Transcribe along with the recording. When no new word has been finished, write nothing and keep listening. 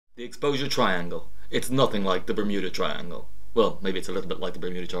The exposure triangle. It's nothing like the Bermuda Triangle. Well, maybe it's a little bit like the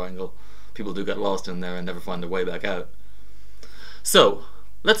Bermuda Triangle. People do get lost in there and never find their way back out. So,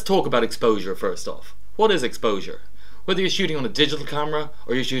 let's talk about exposure first off. What is exposure? Whether you're shooting on a digital camera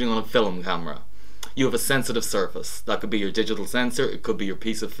or you're shooting on a film camera, you have a sensitive surface. That could be your digital sensor, it could be your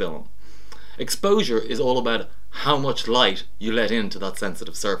piece of film. Exposure is all about how much light you let into that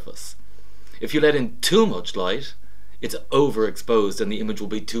sensitive surface. If you let in too much light, it's overexposed and the image will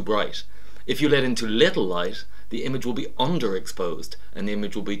be too bright. If you let in too little light, the image will be underexposed and the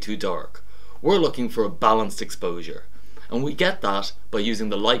image will be too dark. We're looking for a balanced exposure, and we get that by using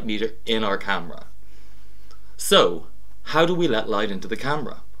the light meter in our camera. So, how do we let light into the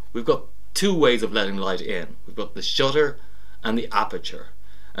camera? We've got two ways of letting light in. We've got the shutter and the aperture.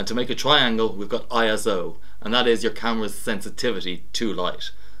 And to make a triangle, we've got ISO, and that is your camera's sensitivity to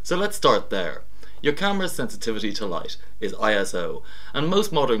light. So let's start there. Your camera's sensitivity to light is ISO, and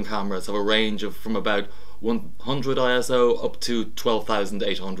most modern cameras have a range of from about 100 ISO up to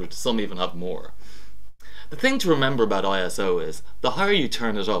 12,800, some even have more. The thing to remember about ISO is, the higher you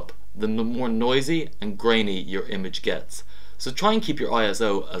turn it up, the more noisy and grainy your image gets. So try and keep your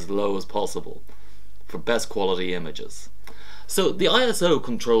ISO as low as possible for best quality images. So the ISO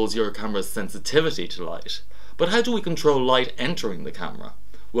controls your camera's sensitivity to light, but how do we control light entering the camera?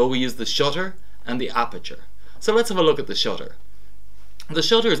 Well, we use the shutter and the aperture. So let's have a look at the shutter. The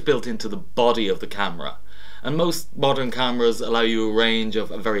shutter is built into the body of the camera, and most modern cameras allow you a range of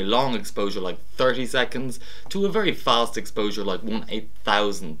a very long exposure like 30 seconds to a very fast exposure like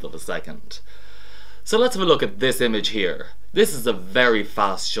 1/8,000th of a second. So let's have a look at this image here. This is a very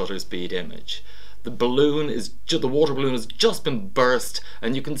fast shutter speed image. The water balloon has just been burst,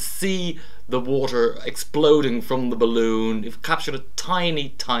 and you can see the water exploding from the balloon. You've captured a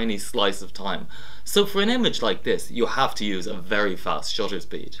tiny slice of time. So for an image like this, you have to use a very fast shutter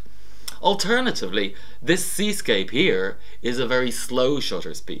speed. Alternatively, this seascape here is a very slow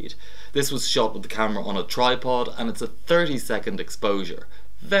shutter speed. This was shot with the camera on a tripod, and it's a 30-second exposure.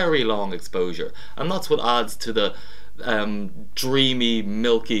 Very long exposure, and that's what adds to the dreamy,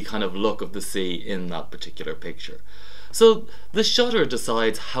 milky kind of look of the sea in that particular picture. So the shutter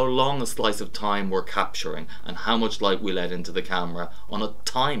decides how long a slice of time we're capturing and how much light we let into the camera on a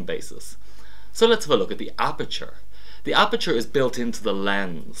time basis. So let's have a look at the aperture. The aperture is built into the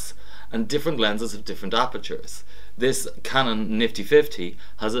lens, and different lenses have different apertures. This Canon Nifty 50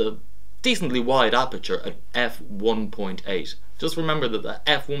 has a decently wide aperture at f1.8. Just remember that the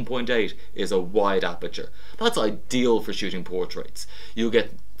f1.8 is a wide aperture. That's ideal for shooting portraits. You'll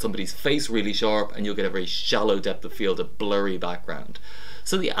get somebody's face really sharp and you'll get a very shallow depth of field, a blurry background.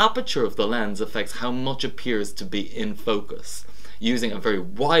 So the aperture of the lens affects how much appears to be in focus. Using a very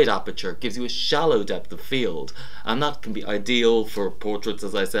wide aperture gives you a shallow depth of field, and that can be ideal for portraits,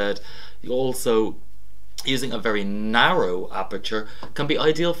 as I said. You also, using a very narrow aperture can be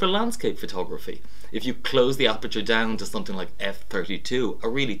ideal for landscape photography. If you close the aperture down to something like f32, a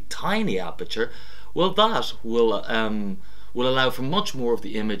really tiny aperture, well, that will allow for much more of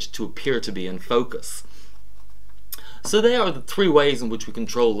the image to appear to be in focus. So there are the three ways in which we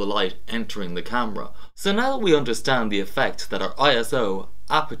control the light entering the camera. So now that we understand the effect that our ISO,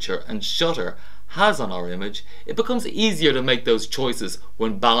 aperture and shutter has on our image, it becomes easier to make those choices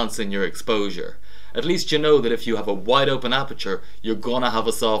when balancing your exposure. At least you know that if you have a wide open aperture, you're gonna have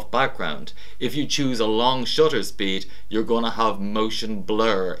a soft background. If you choose a long shutter speed, you're gonna have motion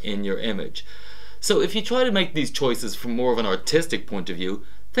blur in your image. So if you try to make these choices from more of an artistic point of view,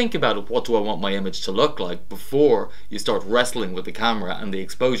 think about it, what do I want my image to look like before you start wrestling with the camera and the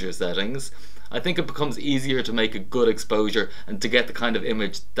exposure settings. I think it becomes easier to make a good exposure and to get the kind of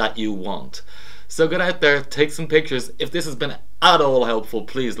image that you want. So get out there, take some pictures. If this has been at all helpful,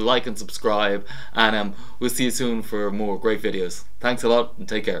 please like and subscribe, and we'll see you soon for more great videos. Thanks a lot and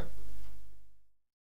take care.